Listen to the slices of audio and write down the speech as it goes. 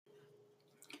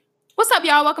What's up,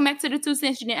 y'all? Welcome back to the 2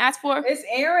 Cents You Didn't Ask For. It's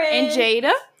Aaron and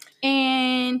Jada.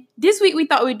 And this week we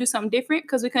thought we'd do something different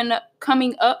because we're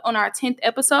coming up on our 10th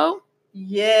episode.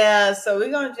 Yeah, so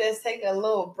we're gonna just take a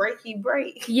little breaky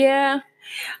break. Yeah.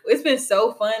 It's been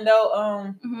so fun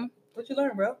though. What you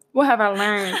learned, bro? What have I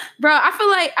learned? Bro, I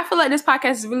feel like this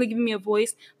podcast is really giving me a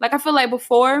voice. Like I feel like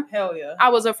before, hell yeah, I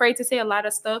was afraid to say a lot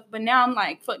of stuff, but now I'm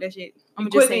like, fuck that shit. I'm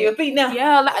just saying your feet now.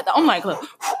 Yeah, like, oh my god.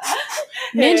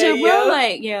 Ninja, bro,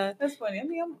 like, yeah. That's funny. I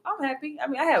mean, I'm happy. I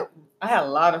mean, I had a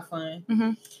lot of fun.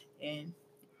 And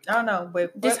I don't know,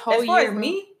 but this whole as far year, as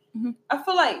me, I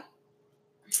feel like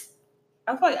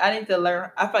I need to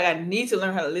learn. I feel like I need to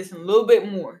learn how to listen a little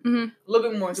bit more. A little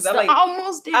bit more. Because I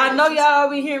almost did. I know y'all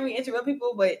be hearing me interrupt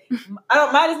people, but I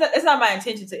don't mind. It's not my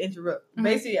intention to interrupt.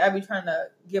 Basically, I be trying to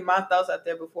get my thoughts out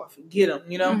there before I forget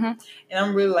them, you know? And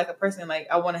I'm really like a person, like,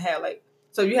 I want to have, like,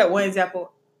 so you have one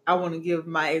example, I want to give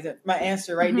my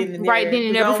answer right then and there. Right then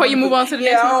and there before you move on to the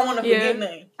next one. I don't want to forget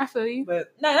nothing. I feel you.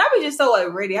 But no, I be just so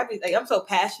like ready. I be like, I'm so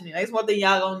passionate. Like, it's one thing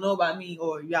y'all don't know about me,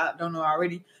 or y'all don't know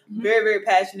already. Very, very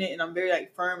passionate, and I'm very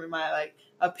like firm in my like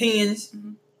opinions.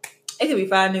 It could be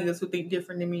 5 niggas who think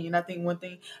different than me, and I think one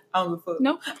thing, I don't give a fuck.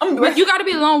 No, you got to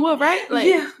be the lone wolf, right? Like,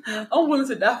 yeah, I'm willing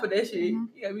to die for that shit. You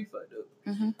gotta be fucked up.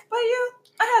 But yeah,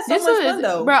 I had so much fun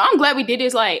though, bro. I'm glad we did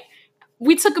this. Like,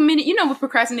 we took a minute, you know, we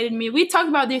procrastinated a minute. We talked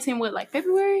about this in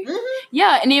February?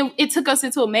 Yeah, and then it took us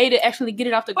until May to actually get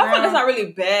it off the ground. I thought that's not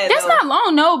really bad. That's not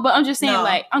long, no, but I'm just saying,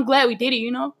 like, I'm glad we did it, you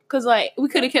know? Because, like, we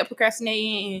could have kept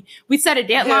procrastinating and we set a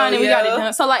deadline and we got it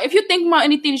done. So, like, if you think about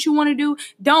anything that you want to do,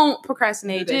 don't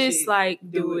procrastinate. Just, like,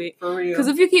 do it. For real. Because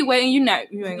if you keep waiting, you're not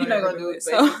going to do it.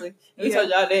 So. Basically. We told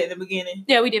y'all that in the beginning.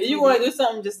 Yeah, we did. If you want to do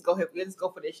something, just go ahead. Just go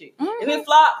for that shit. If it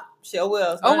flop, shit,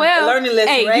 well. Oh, well. Learning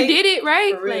lesson, hey, right? you did it,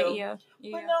 right? For real. Like, yeah.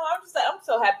 But no, I'm just like, I'm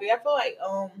so happy. I feel like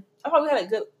I thought we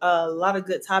had a lot of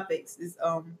good topics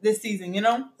this season, you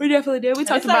know? We definitely did. We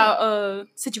talked about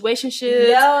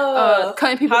situationships,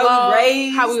 cutting people off,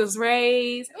 how we was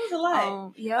raised. It was a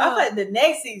lot. Yeah. I feel like the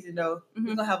next season though,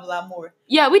 we're gonna have a lot more.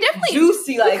 Yeah, we definitely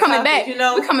juicy like coming topics, back. You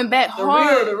know, we're coming back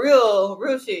hard. The real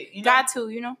shit. You know? Got to,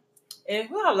 you know. And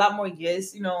we'll have a lot more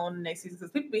guests, you know, on the next season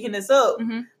because people be hitting us up.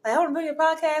 Like, I want to bring a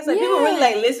podcast. Like, people really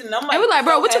like listening. I'm like, and we're like,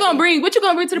 bro, what you gonna bring? What you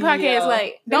gonna bring to the podcast?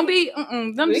 Like, don't be,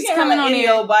 don't just coming on here.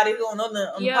 Nobody going on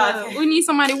the podcast. We need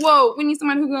somebody woke. We need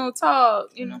somebody who's gonna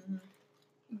talk. You know.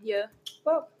 Yeah.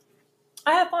 Well,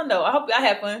 I had fun though. I hope I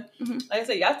had fun. Like I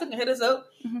said, y'all still can hit us up.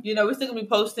 You know, we're still gonna be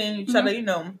posting. We try to, you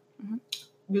know,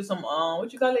 do some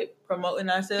what you call it, promoting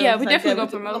ourselves. Yeah, we definitely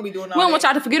gonna promote. We're gonna be doing all we don't want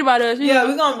y'all to forget about us. Yeah,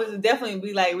 we're gonna definitely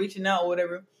be like reaching out or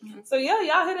whatever. So yeah,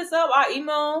 y'all hit us up. Our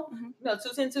email, you know,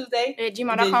 2centtuesday at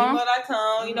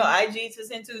gmail.com. You know, IG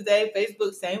 2centtuesday,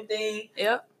 Facebook, same thing.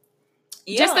 Yep.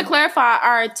 Yeah. Just to clarify,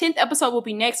 our 10th episode will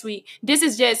be next week. This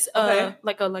is just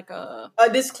like a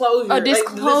disclosure. A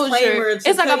disclosure.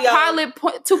 It's like a pilot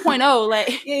 2.0.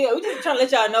 Like yeah, we just trying to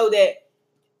let y'all know that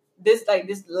this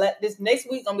next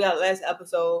week gonna be our last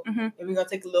episode, and we're gonna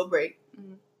take a little break.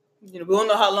 You know, we don't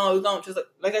know how long we're gonna. Just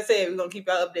like I said, we're gonna keep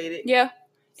y'all updated. Yeah. So.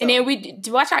 And then we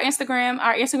watch our Instagram.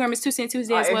 Our Instagram is 2 Cent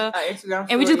Tuesday as well. Our Instagram,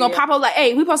 and we just gonna pop up like,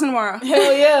 hey, we posting tomorrow.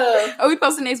 Hell yeah. Or we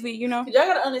posting next week. You know, y'all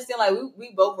gotta understand. Like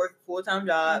we both work full-time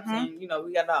jobs, and you know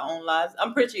we got our own lives.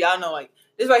 I'm pretty sure y'all know like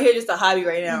this right here just a hobby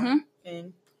right now,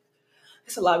 and.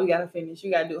 It's a lot we gotta finish.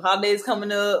 We gotta do holidays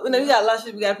coming up. You know, we got a lot of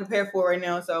shit we gotta prepare for right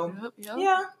now. So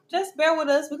yeah, just bear with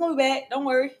us. We're gonna be back. Don't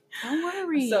worry.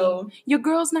 So your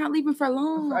girl's not leaving for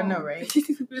long. I know, right? We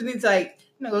just need to like,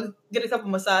 you know, go get a couple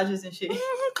massages and shit.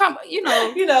 Calm down. You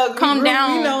know,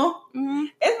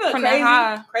 it's been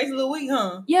a crazy little week,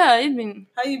 huh? Yeah, it's been.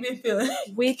 How you been feeling?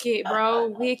 Wicked, bro.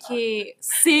 Wicked.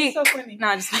 Sick. So funny.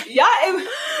 Nah, just y'all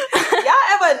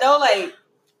ever know like.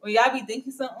 When y'all be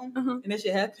thinking something and that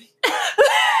shit happen.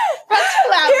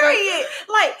 Period.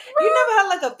 Like, you never had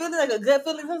like a feeling, like a gut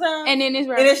feeling sometimes? And then it's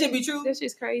right. And that shit be true? That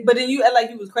shit's crazy. But then you act like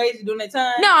you was crazy during that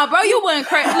time? No, bro, you wasn't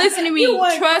crazy. Listen to me.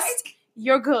 Trust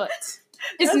your gut.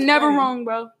 It's never wrong,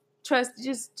 bro. Trust,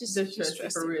 just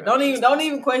trust for real. Don't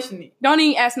even question it. Don't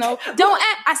even ask no. Don't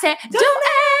ask. I said, don't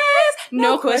ask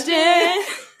no question.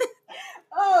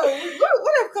 Oh, where did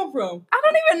that come from? I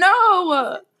don't even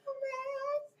know.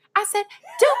 I said,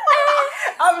 don't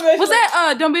ask. Was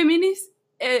that Don't Be Meanies?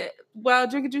 While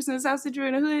drinking juice in the South Central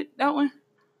in the hood? That one?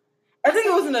 I think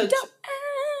it was in a... Don't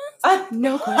ask.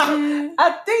 No question.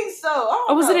 I think so.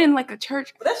 Or was it in like a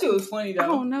church? But that shit was funny though. I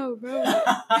don't know, bro. We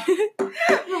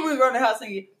was around the house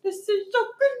singing, this is your...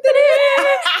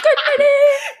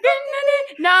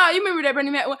 Nah, you remember that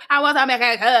Bernie Mac? I was on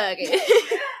back hug. He's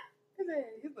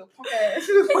a punk ass.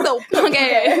 He's so punk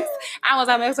ass. I was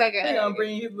on back hug. He gonna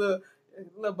bring his little...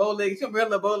 little bow leg. She'll bring a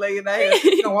little bow leg in there.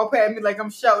 She gonna walk past me like I'm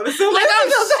short. Like I'm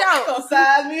short. Gonna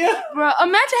size me up. Bro,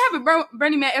 imagine having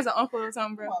Bernie Mac as an uncle or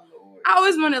something, bro. Oh, I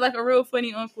always wanted like a real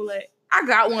funny uncle. Like I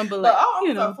got one, but like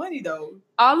you know, funny though.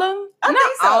 All of them?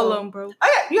 Not so. All of them, bro.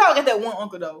 You always got that one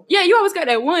uncle though. Yeah, you always got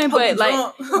that one, but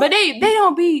like, but they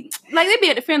don't be like they be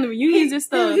at the family reunions and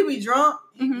stuff. He be drunk.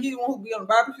 Mm-hmm. He the one who be on the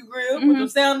barbecue grill with them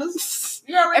sandals.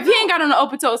 If he ain't got on the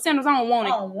open toe sandals, I don't want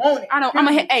it. I don't want it.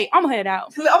 I'm gonna head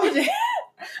out.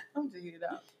 I'm just head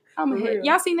out.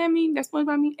 Y'all seen that meme? That's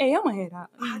SpongeBob meme? Hey, I'm gonna head out.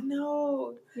 I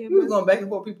know. Yeah, we was going back and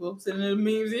forth, people sending the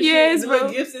memes and yes, shit. Bro.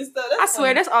 The gifts and stuff. I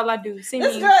swear, that's all I do. Send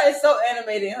this girl is so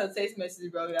animated in her text messages,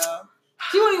 bro, y'all.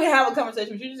 She won't even have a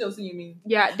conversation with you. She just don't see you mean.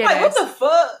 Yeah, dead like, ass. What the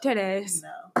fuck? Dead ass.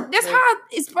 No. That's how I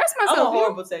express myself. I'm a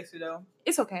horrible texter, though.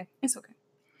 It's okay.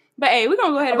 But hey, we're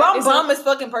gonna go ahead and I'm a bomb-ass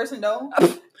fucking person, though.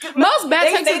 Most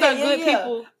bad texters are good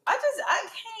people. I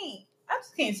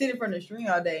just can't sit in front of the screen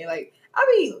all day. Like, I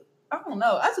don't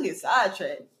know. I just get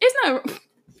sidetracked. It's not.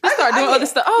 I start doing other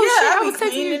stuff. Oh yeah, shit! I was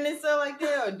cleaning and stuff like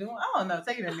that, or doing I don't know,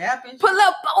 taking a nap and shit. Pull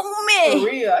up on me.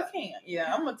 For real, I can't.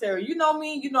 Yeah, I'm a terrible. You know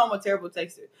me. You know I'm a terrible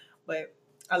texter, but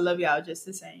I love y'all just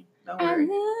the same. Don't worry.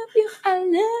 I love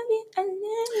you.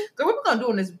 Girl, what we gonna do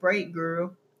on this break,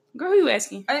 girl? Girl, who you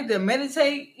asking? I need to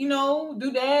meditate, do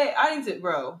that. I need to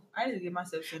get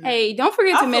myself in there. Hey, don't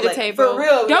forget to meditate, like, bro. For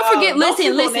real, don't forget, listen.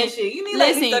 You need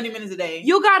like 30 minutes a day.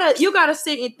 You gotta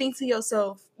sit and think to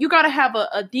yourself. You gotta have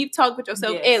a deep talk with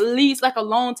yourself, at least like a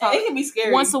long talk. And it can be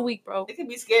scary. Once a week, bro. It can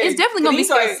be scary. It's definitely gonna be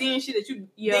scary. You start seeing shit that you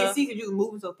didn't see because you were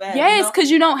moving so fast. Yes, because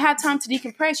you don't have time to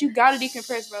decompress. You gotta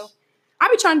decompress, bro. I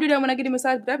be trying to do that when I get a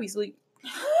massage, but I be asleep.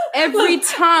 Every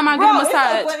time I get a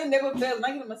massage. It's so funny, when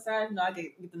I get a massage, I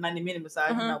get the 90-minute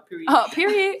massage, period.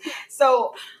 Period.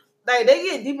 So, like, they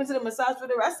get deep into the massage,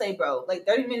 whatever. I say, bro, like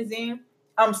 30 minutes in,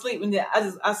 I'm asleep, and then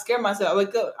I scare myself. I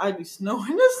wake up, I be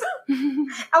snoring or something.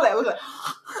 I was like,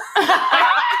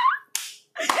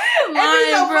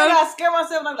 lying, bro. I scare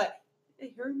myself, and I'm like,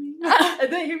 they heard me.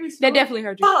 And they hear me. They definitely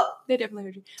heard you. They definitely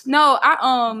heard you. No,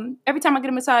 every time I get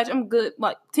a massage, I'm good.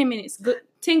 Like 10 minutes,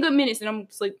 10 good minutes, and I'm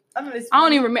asleep. I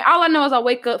don't even remember. All I know is I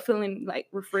wake up feeling like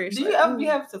refreshed. Do you ever be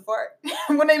having to fart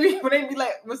when they be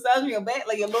like massaging your back,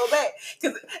 like your lower back?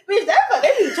 Because bitch,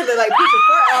 they be trying to like push a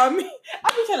fart on me. I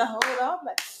be trying to hold on,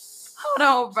 like.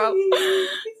 Hold on, bro.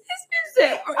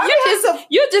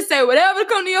 You just say whatever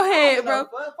come to your head, bro.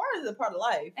 Fart is a part of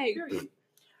life. Hey, period.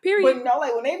 But no,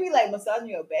 like when they be like massaging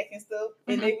your back and stuff,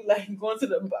 and they be like going to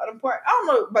the bottom part. I don't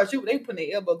know about you, but they put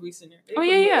their elbow grease in there.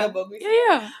 Yeah.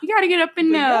 You gotta get up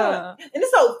in there. Yeah. And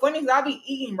it's so funny because I be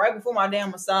eating right before my damn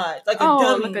massage, like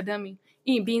a dummy.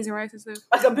 Eating beans and rice and stuff.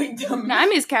 Like a big dummy. Nah, I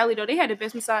miss Cali though. They had the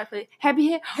best massage for Happy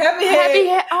Head.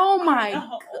 Oh my!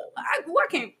 I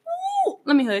can't.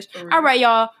 Let me hush. All right,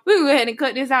 y'all. We can go ahead and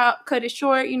cut this out. Cut it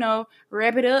short.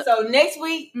 Wrap it up. So next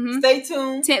week, stay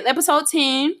tuned. Episode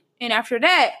 10. And after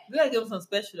that, we gotta give them some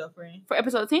special though, friend. For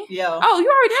episode 10? Yeah. Oh, you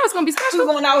already know it's gonna be special. We're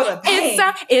going out with a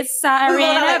bang. It's our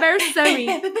anniversary.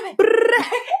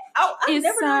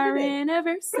 It's our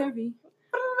anniversary.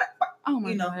 Oh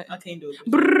my God. I can't do it.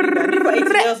 For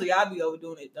ATL, so y'all be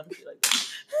overdoing it. Dumb shit like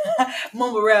that.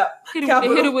 Mumble rap. Hit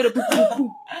it with a boo boo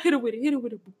boo. Hit it with a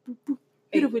boo boo boo.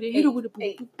 Hit it with a boo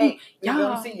boo boo. Y'all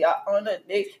gonna see y'all on the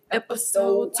next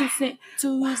episode.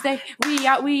 Tuesday. We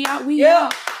out.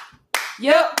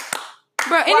 Yep.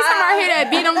 Bro, anytime I hear that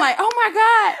beat, I'm like, oh my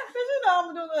God.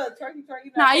 I'm doing a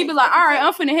turkey. Nah, you be like, all right,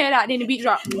 I'm finna head out. Then the beat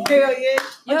drop. Hell yeah.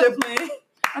 I'm just playing.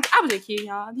 I was a kid,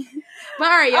 y'all. But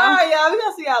all right, y'all. We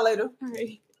gonna see y'all later. All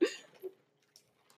right.